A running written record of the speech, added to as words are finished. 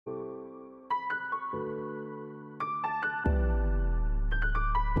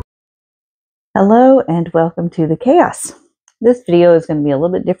Hello and welcome to the chaos. This video is going to be a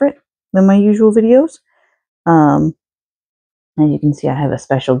little bit different than my usual videos. As you can see, I have a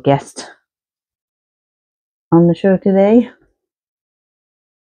special guest on the show today.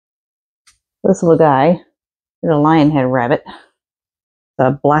 This little guy is a lion-head rabbit.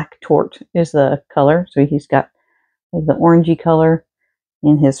 The black Thorpe is the color, so he's got like the orangey color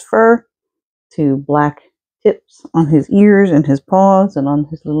in his fur to black tips on his ears and his paws and on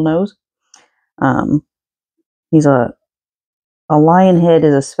his little nose. He's a lion head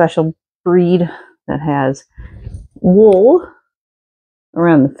is a special breed that has wool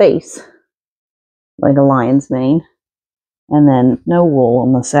around the face, like a lion's mane, and then no wool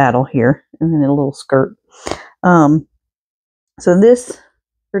on the saddle here, and then a little skirt. So this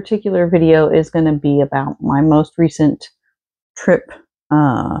particular video is going to be about my most recent trip.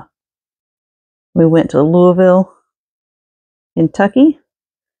 We went to Louisville, Kentucky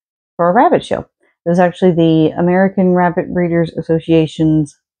for a rabbit show. This is actually the American Rabbit Breeders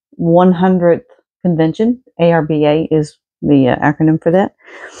Association's 100th convention. ARBA is the acronym for that.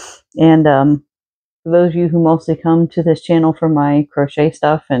 And for those of you who mostly come to this channel for my crochet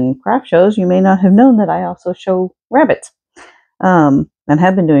stuff and craft shows, you may not have known that I also show rabbits. And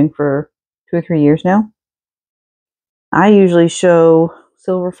have been doing for 2 or 3 years now. I usually show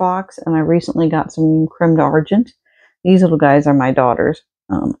silver fox, and I recently got some creme d'argent. These little guys are my daughters.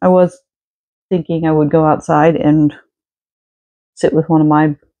 I was thinking I would go outside and sit with one of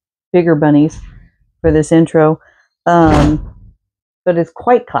my bigger bunnies for this intro, but it's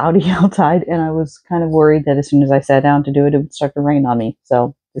quite cloudy outside, and I was kind of worried that as soon as I sat down to do it, it would start to rain on me,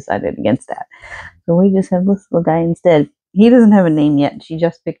 so decided against that. So we just have this little guy instead. He doesn't have a name yet. She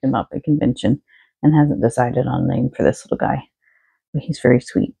just picked him up at convention and hasn't decided on a name for this little guy, but he's very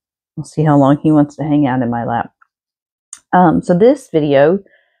sweet. We'll see how long he wants to hang out in my lap. So this video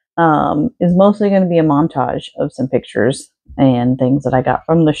is mostly going to be a montage of some pictures and things that I got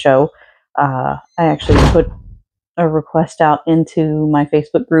from the show. I actually put a request out into my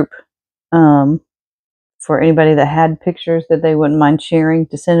Facebook group for anybody that had pictures that they wouldn't mind sharing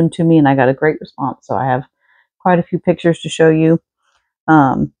to send them to me, and I got a great response. So I have quite a few pictures to show you.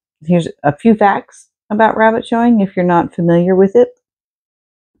 Here's a few facts about rabbit showing if you're not familiar with it.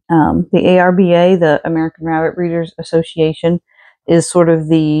 The ARBA, the American Rabbit Breeders Association, is sort of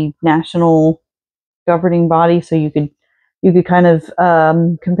the national governing body, so you could kind of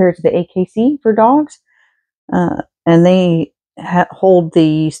compare it to the AKC for dogs, and they hold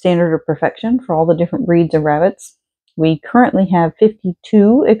the standard of perfection for all the different breeds of rabbits. We currently have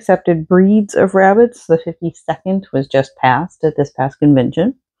 52 accepted breeds of rabbits. The 52nd was just passed at this past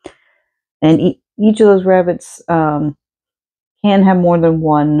convention, and each of those rabbits can have more than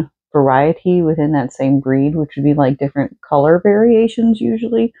one variety within that same breed, which would be like different color variations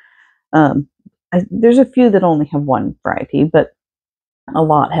usually. There's a few that only have one variety, but a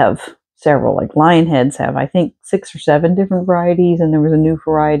lot have several. Like lion heads have, I think, 6 or 7 different varieties, and there was a new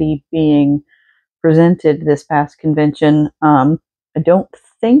variety being presented this past convention. I don't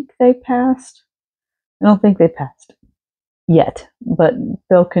think they passed. I don't think they passed yet, but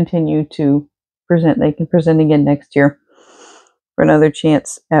they'll continue to present. They can present again next year for another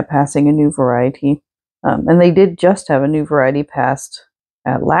chance at passing a new variety. And they did just have a new variety passed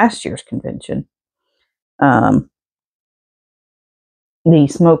at last year's convention. The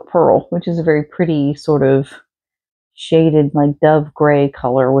smoke pearl, which is a very pretty sort of shaded like dove gray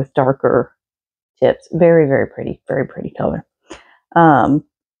color with darker tips. Very, very pretty color. So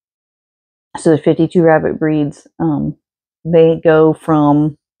the 52 rabbit breeds, they go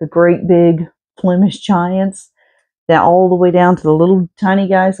from the great big Flemish giants all the way down to the little tiny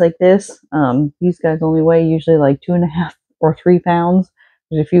guys like this. These guys only weigh usually like 2.5 or 3 pounds.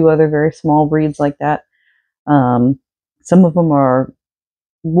 There's a few other very small breeds like that. Some of them are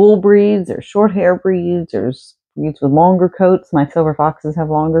wool breeds, or short hair breeds, there's breeds with longer coats. My silver foxes have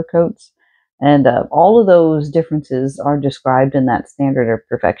longer coats. And all of those differences are described in that standard of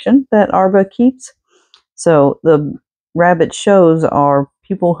perfection that ARBA keeps. So the rabbit shows are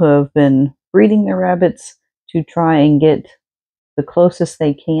people who have been breeding their rabbits to try and get the closest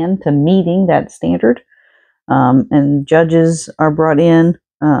they can to meeting that standard. And judges are brought in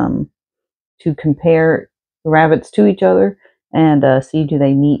to compare the rabbits to each other and see do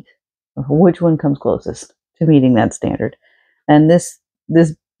they meet, which one comes closest to meeting that standard. And this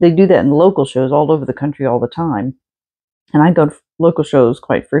they do that in local shows all over the country all the time. And I go to local shows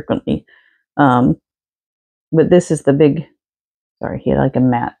quite frequently. But this is the big, sorry, he had like a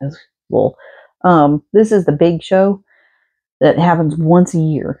mat as wool. This is the big show that happens once a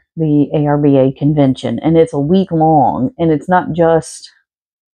year, the ARBA convention, and it's a week long, and it's not just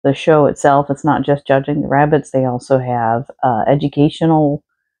the show itself. It's not just judging the rabbits. They also have educational,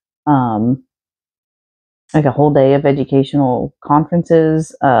 like a whole day of educational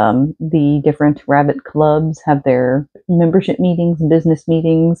conferences. The different rabbit clubs have their membership meetings, business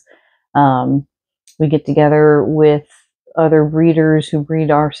meetings. We get together with other breeders who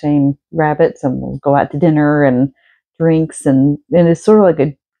breed our same rabbits, and we'll go out to dinner and drinks, and it's sort of like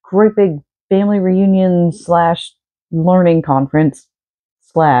a great big family reunion slash learning conference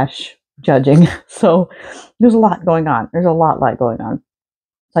slash judging. So there's a lot going on. There's a lot going on.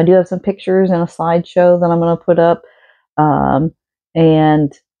 So I do have some pictures and a slideshow that I'm going to put up.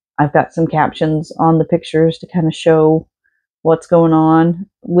 And I've got some captions on the pictures to kind of show what's going on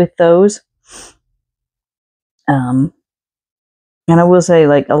with those. And I will say,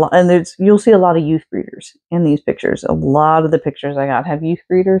 like, a lot, and you'll see a lot of youth breeders in these pictures. A lot of the pictures I got have youth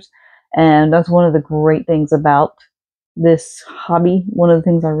breeders, and that's one of the great things about this hobby. One of the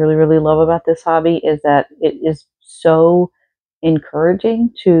things I really, really love about this hobby is that it is so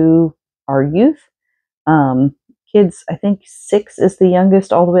encouraging to our youth. Kids, I think 6 is the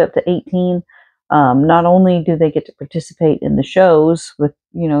youngest, all the way up to 18. Not only do they get to participate in the shows with,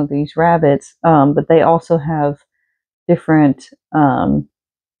 these rabbits, but they also have different, they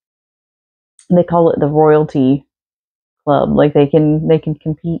call it the royalty club. Like they can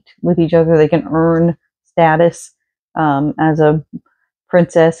compete with each other. They can earn status as a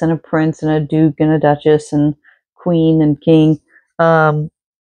princess and a prince and a duke and a duchess and queen and king. And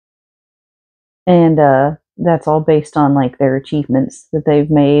that's all based on like their achievements that they've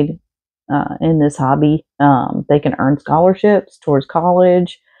made in this hobby. They can earn scholarships towards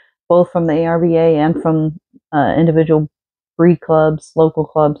college, both from the ARBA and from individual breed clubs, local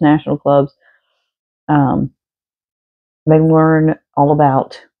clubs, national clubs. They learn all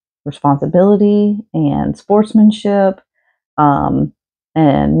about responsibility and sportsmanship, and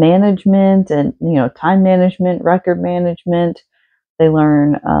management, and time management, record management. They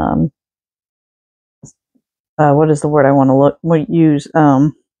learn what is the word I want to use?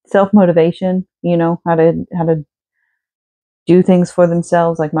 Self-motivation. How to do things for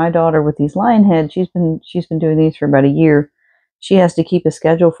themselves. Like my daughter with these lion heads, she's been doing these for about a year. She has to keep a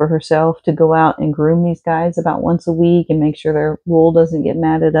schedule for herself to go out and groom these guys about once a week and make sure their wool doesn't get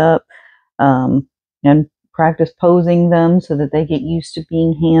matted up, and practice posing them so that they get used to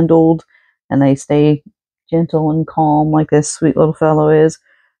being handled and they stay gentle and calm like this sweet little fellow is.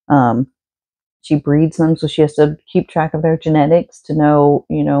 She breeds them, so she has to keep track of their genetics to know,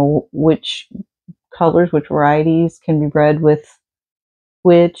 which colors, which varieties can be bred with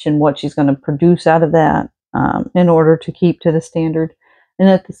which, and what she's going to produce out of that, in order to keep to the standard.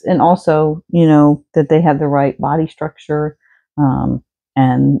 And also, that they have the right body structure, and,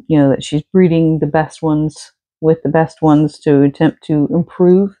 that she's breeding the best ones with the best ones to attempt to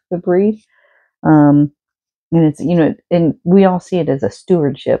improve the breed. And it's, and we all see it as a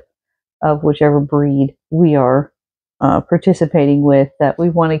stewardship of whichever breed we are participating with, that we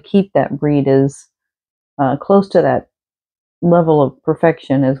want to keep that breed as close to that level of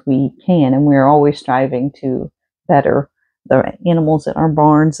perfection as we can, and we're always striving to better the animals in our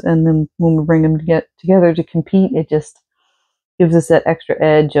barns. And then when we bring them together to compete, it just gives us that extra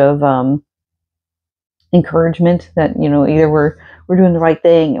edge of encouragement that either we're doing the right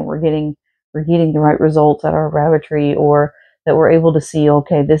thing and we're getting the right results at our rabbitry, or that we're able to see,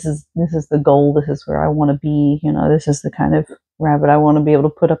 okay, this is the goal, this is where I want to be, this is the kind of rabbit I want to be able to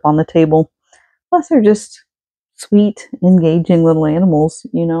put up on the table. Plus, they're just sweet, engaging little animals,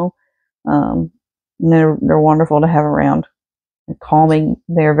 and they're wonderful to have around.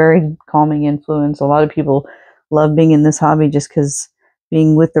 They're very calming influence. A lot of people love being in this hobby just because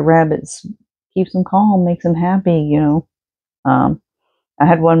being with the rabbits keeps them calm, makes them happy, I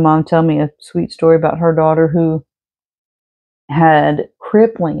had one mom tell me a sweet story about her daughter who had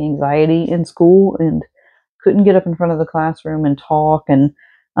crippling anxiety in school and couldn't get up in front of the classroom and talk, and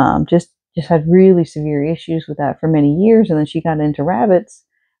just had really severe issues with that for many years. And then she got into rabbits,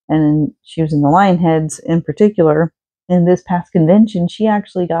 and she was in the Lionheads in particular. In this past convention, she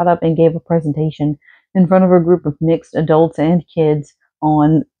actually got up and gave a presentation in front of a group of mixed adults and kids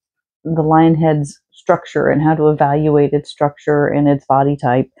on the Lionhead's structure and how to evaluate its structure and its body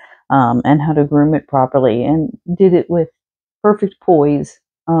type, and how to groom it properly, and did it with perfect poise,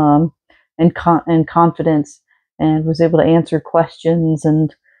 and confidence, and was able to answer questions,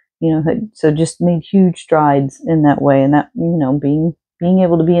 and so just made huge strides in that way. And that, being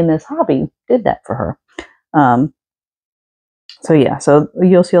able to be in this hobby did that for her. So yeah, so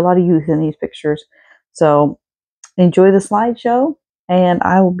you'll see a lot of youth in these pictures. So enjoy the slideshow, and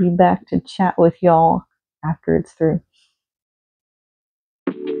I will be back to chat with y'all after it's through.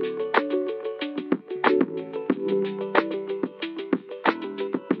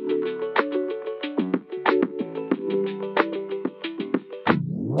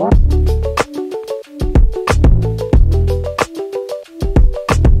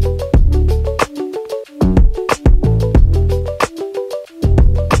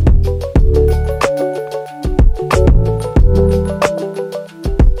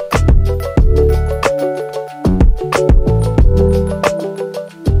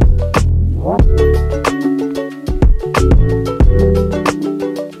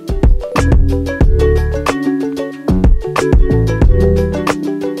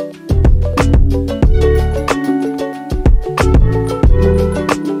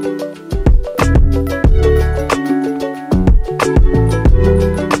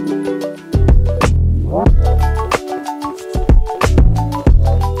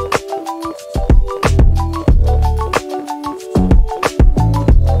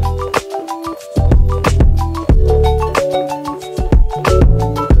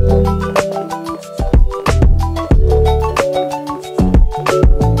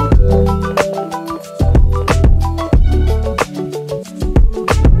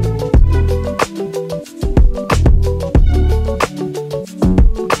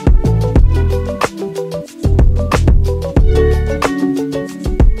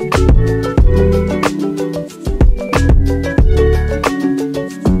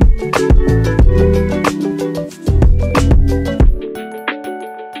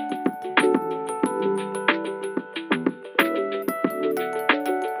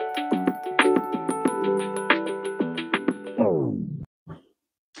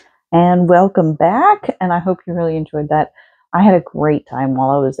 And welcome back, and I hope you really enjoyed that. I had a great time while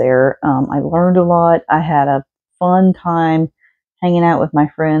I was there. I learned a lot. I had a fun time hanging out with my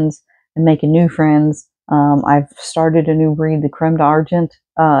friends and making new friends. I've started a new breed. The Creme d'Argent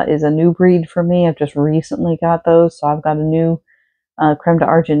is a new breed for me. I've just recently got those, so I've got a new Creme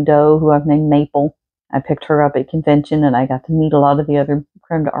d'Argent doe who I've named Maple. I picked her up at convention, and I got to meet a lot of the other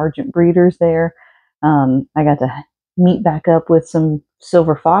Creme d'Argent breeders there. I got to meet back up with some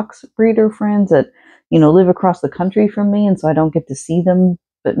silver fox breeder friends that, live across the country from me, and so I don't get to see them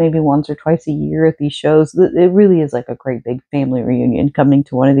but maybe once or twice a year at these shows. It really is like a great big family reunion coming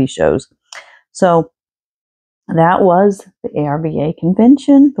to one of these shows. So that was the ARBA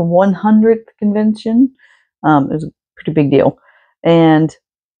convention, the 100th convention. It was a pretty big deal. And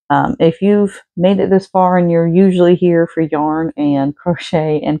if you've made it this far and you're usually here for yarn and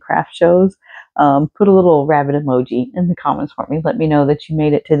crochet and craft shows, put a little rabbit emoji in the comments for me. Let me know that you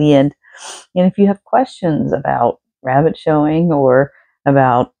made it to the end. And if you have questions about rabbit showing or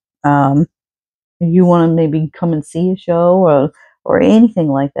about you want to maybe come and see a show or anything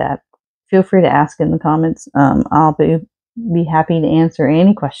like that, feel free to ask in the comments. I'll be happy to answer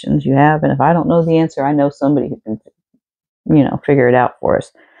any questions you have. And if I don't know the answer, I know somebody who can, figure it out for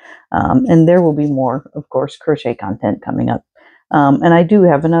us. And there will be more, of course, crochet content coming up. And I do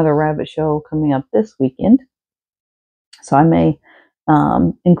have another rabbit show coming up this weekend. So I may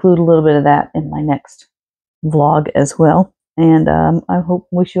include a little bit of that in my next vlog as well. And I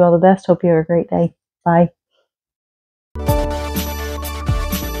wish you all the best. Hope you have a great day. Bye.